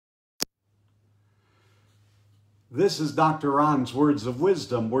This is Dr. Ron's Words of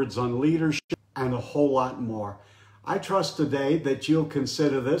Wisdom, words on leadership, and a whole lot more. I trust today that you'll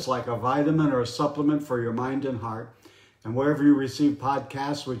consider this like a vitamin or a supplement for your mind and heart. And wherever you receive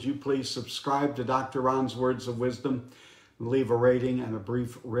podcasts, would you please subscribe to Dr. Ron's Words of Wisdom and leave a rating and a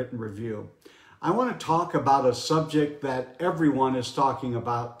brief written review. I want to talk about a subject that everyone is talking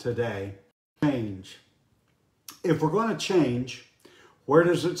about today, change. If we're going to change, where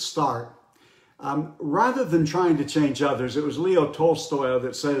does it start? Rather than trying to change others, it was Leo Tolstoy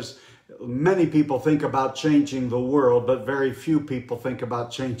that says, many people think about changing the world, but very few people think about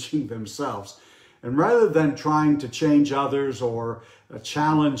changing themselves. And rather than trying to change others or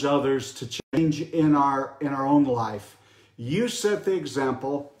challenge others to change in our own life, you set the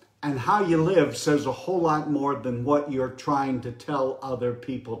example, and how you live says a whole lot more than what you're trying to tell other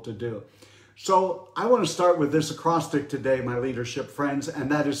people to do. So I want to start with this acrostic today, my leadership friends,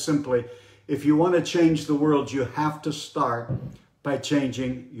 and that is simply, if you want to change the world, you have to start by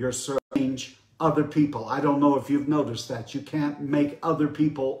changing yourself, change other people. I don't know if you've noticed that. You can't make other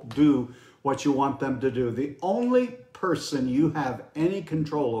people do what you want them to do. The only person you have any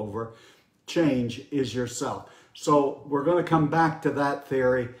control over change is yourself. So we're going to come back to that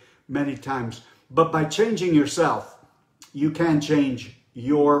theory many times. But by changing yourself, you can change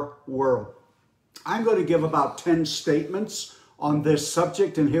your world. I'm going to give about 10 statements on this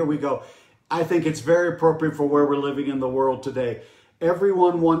subject, and here we go. I think it's very appropriate for where we're living in the world today.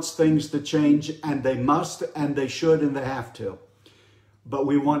 Everyone wants things to change, and they must, and they should, and they have to. But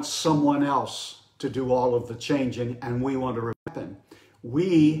we want someone else to do all of the changing, and we want to happen.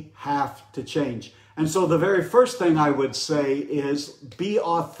 We have to change. And so the very first thing I would say is be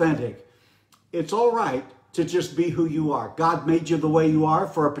authentic. It's all right to just be who you are. God made you the way you are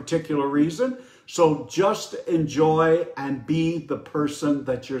for a particular reason. So just enjoy and be the person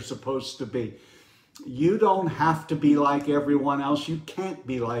that you're supposed to be. You don't have to be like everyone else. You can't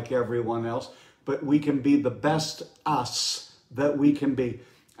be like everyone else, but we can be the best us that we can be.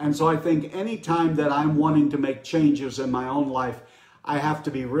 And so I think anytime that I'm wanting to make changes in my own life, I have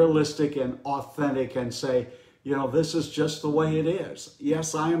to be realistic and authentic and say, you know, this is just the way it is.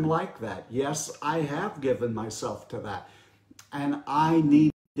 Yes, I am like that. Yes, I have given myself to that. And I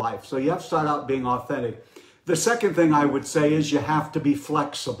need life. So you have to start out being authentic. The second thing I would say is you have to be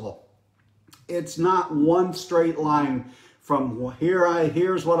flexible. It's not one straight line from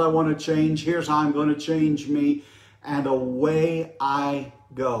here's what I want to change, here's how I'm going to change me, and away I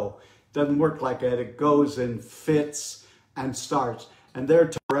go. It doesn't work like that. It goes in fits and starts. And there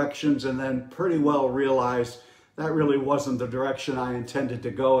are directions, and then pretty well realize that really wasn't the direction I intended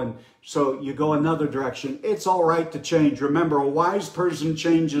to go. And so you go another direction. It's all right to change. Remember, a wise person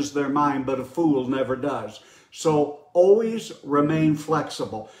changes their mind, but a fool never does. So always remain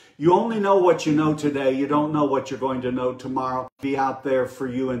flexible. You only know what you know today. You don't know what you're going to know tomorrow. Be out there for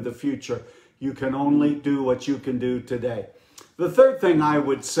you in the future. You can only do what you can do today. The third thing I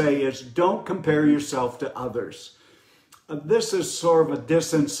would say is don't compare yourself to others. This is sort of a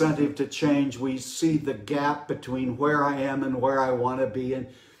disincentive to change. We see the gap between where I am and where I want to be. And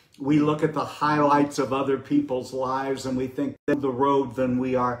we look at the highlights of other people's lives and we think they're the road than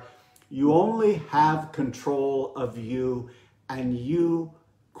we are. You only have control of you, and you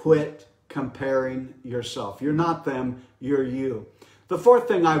quit comparing yourself. You're not them, you're you. The fourth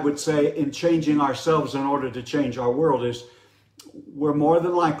thing I would say in changing ourselves in order to change our world is we're more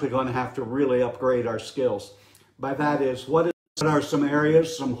than likely going to have to really upgrade our skills. By that is, what are some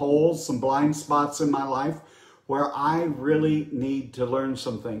areas, some holes, some blind spots in my life where I really need to learn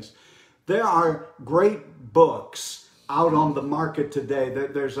some things? There are great books out on the market today.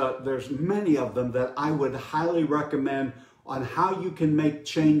 There's many of them that I would highly recommend on how you can make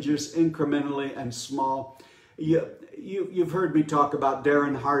changes incrementally and small. You've heard me talk about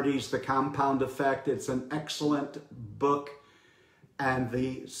Darren Hardy's The Compound Effect. It's an excellent book. And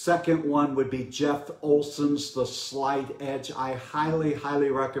the second one would be Jeff Olson's The Slight Edge. I highly,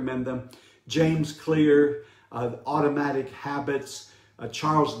 highly recommend them. James Clear, Automatic Habits,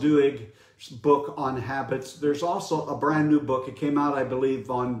 Charles Duhigg's book on habits. There's also a brand new book. It came out, I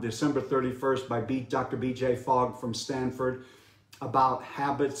believe, on December 31st by Dr. B.J. Fogg from Stanford about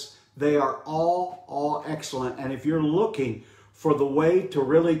habits. They are all excellent. And if you're looking for the way to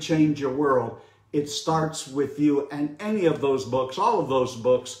really change your world, it starts with you. And any of those books, all of those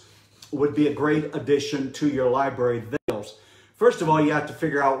books, would be a great addition to your library. First of all, you have to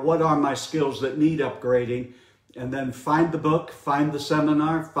figure out what are my skills that need upgrading, and then find the book, find the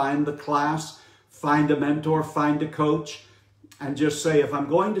seminar, find the class, find a mentor, find a coach, and just say, if I'm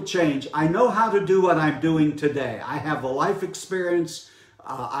going to change, I know how to do what I'm doing today. I have the life experience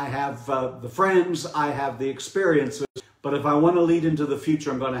I have the friends, I have the experiences, but if I want to lead into the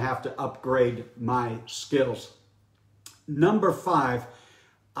future, I'm going to have to upgrade my skills. Number 5,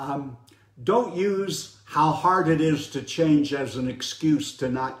 don't use how hard it is to change as an excuse to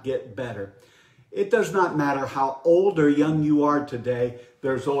not get better. It does not matter how old or young you are today,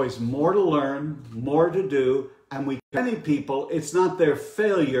 there's always more to learn, more to do, and many people, it's not their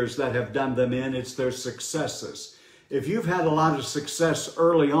failures that have done them in, it's their successes. If you've had a lot of success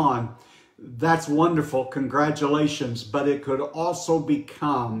early on, that's wonderful, congratulations, but it could also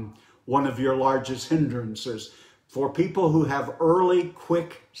become one of your largest hindrances. For people who have early,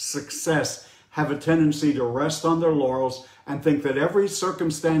 quick success, have a tendency to rest on their laurels and think that every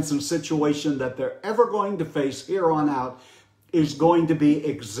circumstance and situation that they're ever going to face here on out is going to be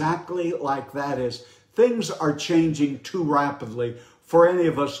exactly like that is. Things are changing too rapidly for any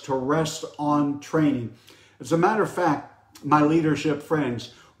of us to rest on training. As a matter of fact, my leadership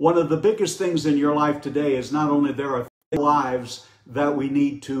friends, one of the biggest things in your life today is not only there are lives that we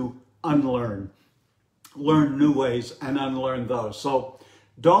need to unlearn, learn new ways and unlearn those. So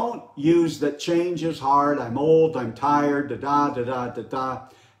don't use that change is hard, I'm old, I'm tired,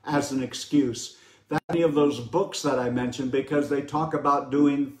 as an excuse. That many of those books that I mentioned, because they talk about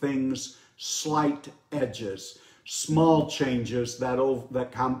doing things slight edges, small changes that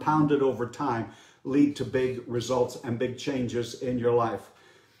compounded over time lead to big results and big changes in your life.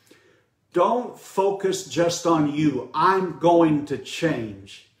 Don't focus just on you. I'm going to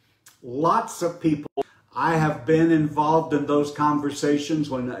change. Lots of people, I have been involved in those conversations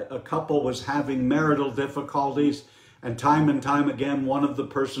when a couple was having marital difficulties, and time again, one of the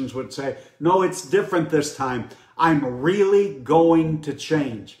persons would say, no, it's different this time. I'm really going to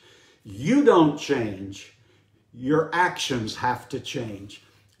change. You don't change. Your actions have to change.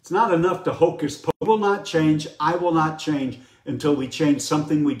 It's not enough to hocus pocus. I will not change. I will not change until we change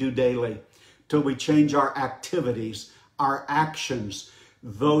something we do daily, till we change our activities, our actions,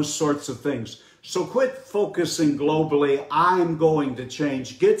 those sorts of things. So quit focusing globally, I'm going to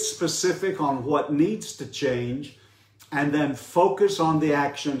change. Get specific on what needs to change, and then focus on the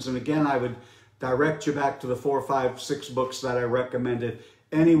actions. And again, I would direct you back to the 4, 5, 6 books that I recommended,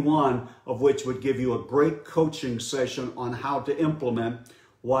 any one of which would give you a great coaching session on how to implement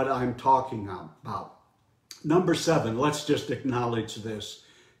what I'm talking about. Number 7, let's just acknowledge this.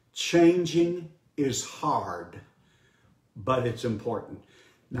 Changing is hard, but it's important.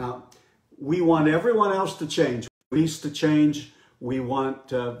 Now, we want everyone else to change. We used to change. We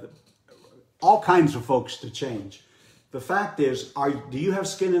want all kinds of folks to change. The fact is, do you have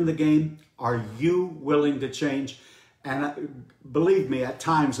skin in the game? Are you willing to change? And believe me, at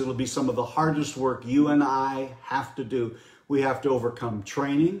times it'll be some of the hardest work you and I have to do. We have to overcome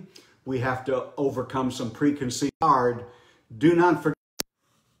training. We have to overcome some preconceived hard. Do not forget,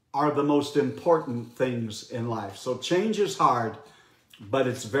 are the most important things in life. So change is hard, but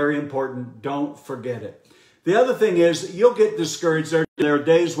it's very important. Don't forget it. The other thing is, you'll get discouraged. There are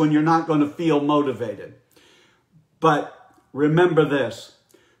days when you're not going to feel motivated. But remember this,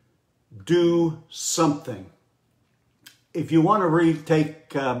 do something. If you want to read,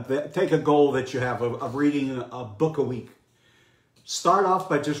 take a goal that you have of reading a book a week. Start off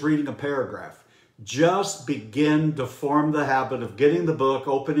by just reading a paragraph. Just begin to form the habit of getting the book,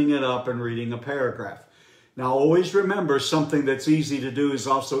 opening it up, and reading a paragraph. Now, always remember, something that's easy to do is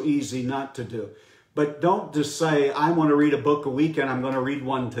also easy not to do. But don't just say, I want to read a book a week and I'm going to read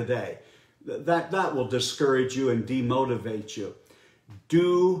one today. That will discourage you and demotivate you.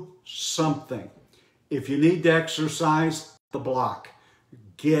 Do something. If you need to exercise, the block.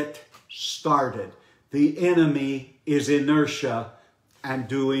 Get started. The enemy is inertia and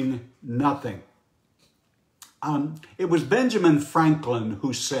doing nothing. It was Benjamin Franklin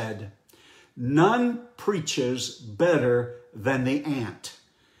who said, none preaches better than the ant,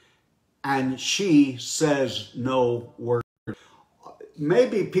 and she says no word.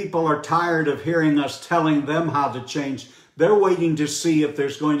 Maybe people are tired of hearing us telling them how to change. They're waiting to see if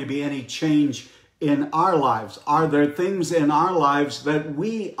there's going to be any change in our lives. Are there things in our lives that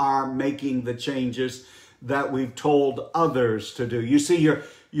we are making the changes that we've told others to do? You see,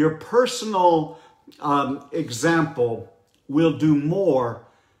 your personal example will do more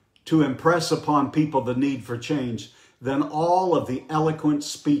to impress upon people the need for change than all of the eloquent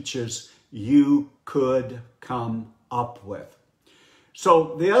speeches you could come up with.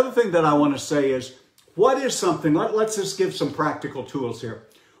 So the other thing that I want to say is, what is something, let's just give some practical tools here.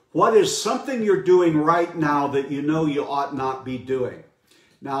 What is something you're doing right now that you know you ought not be doing?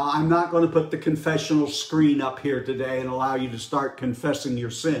 Now, I'm not going to put the confessional screen up here today and allow you to start confessing your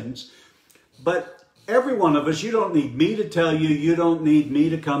sins, but Every one of us, you don't need me to tell you, you don't need me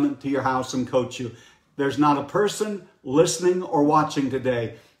to come into your house and coach you. There's not a person listening or watching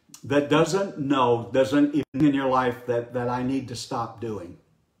today that doesn't even in your life that I need to stop doing.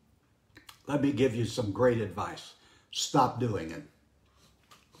 Let me give you some great advice. Stop doing it.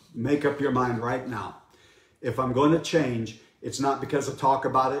 Make up your mind right now. If I'm going to change, it's not because I talk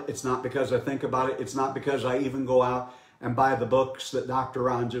about it. It's not because I think about it. It's not because I even go out and buy the books that Dr.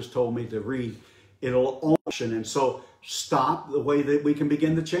 Ron just told me to read. It'll ocean. And so stop. The way that we can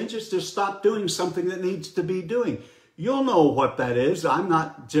begin to change is to stop doing something that needs to be doing. You'll know what that is. I'm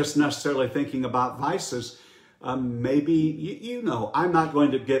not just necessarily thinking about vices. Maybe you know. I'm not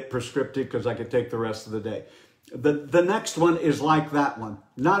going to get prescriptive because I could take the rest of the day. The next one is like that one.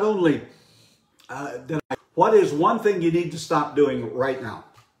 Not only what is one thing you need to stop doing right now?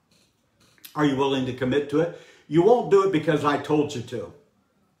 Are you willing to commit to it? You won't do it because I told you to.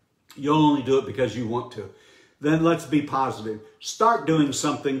 You'll only do it because you want to. Then let's be positive. Start doing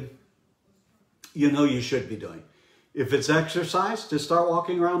something you know you should be doing. If it's exercise, just start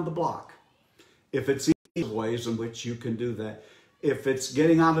walking around the block. If it's ways in which you can do that. If it's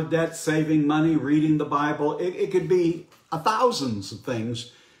getting out of debt, saving money, reading the Bible, it could be thousands of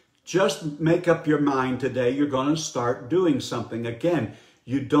things. Just make up your mind today. You're going to start doing something. Again,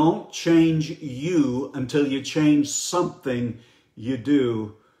 you don't change you until you change something you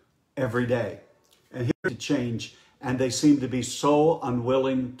do every day. And here's to change, and they seem to be so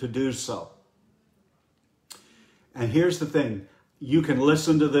unwilling to do so. And here's the thing. You can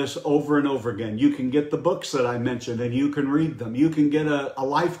listen to this over and over again. You can get the books that I mentioned and you can read them. You can get a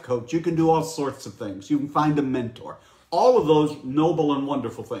life coach. You can do all sorts of things. You can find a mentor. All of those noble and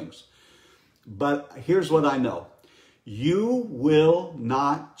wonderful things. But here's what I know. You will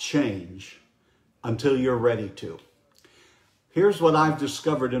not change until you're ready to. Here's what I've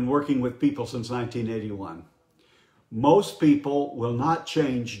discovered in working with people since 1981. Most people will not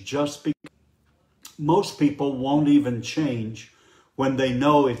change just because. Most people won't even change when they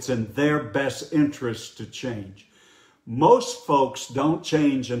know it's in their best interest to change. Most folks don't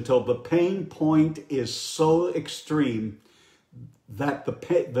change until the pain point is so extreme that the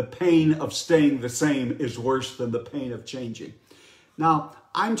pain of staying the same is worse than the pain of changing. Now,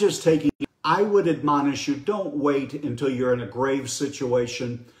 I would admonish you, don't wait until you're in a grave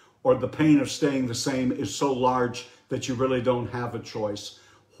situation or the pain of staying the same is so large that you really don't have a choice.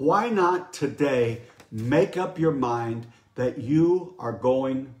 Why not today make up your mind that you are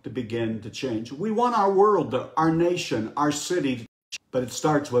going to begin to change? We want our world, our nation, our city to change, but it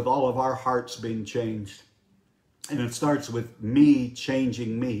starts with all of our hearts being changed. And it starts with me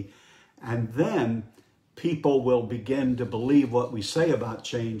changing me. And then people will begin to believe what we say about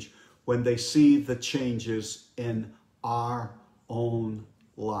change when they see the changes in our own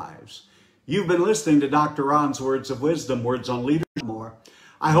lives. You've been listening to Dr. Ron's Words of Wisdom, Words on Leadership More.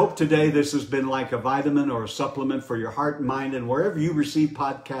 I hope today this has been like a vitamin or a supplement for your heart and mind. And wherever you receive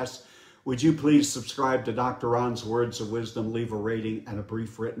podcasts, would you please subscribe to Dr. Ron's Words of Wisdom, leave a rating and a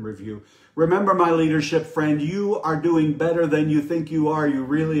brief written review. Remember, my leadership friend, you are doing better than you think you are. You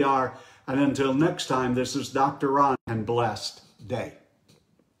really are. And until next time, this is Dr. Ron, and blessed day.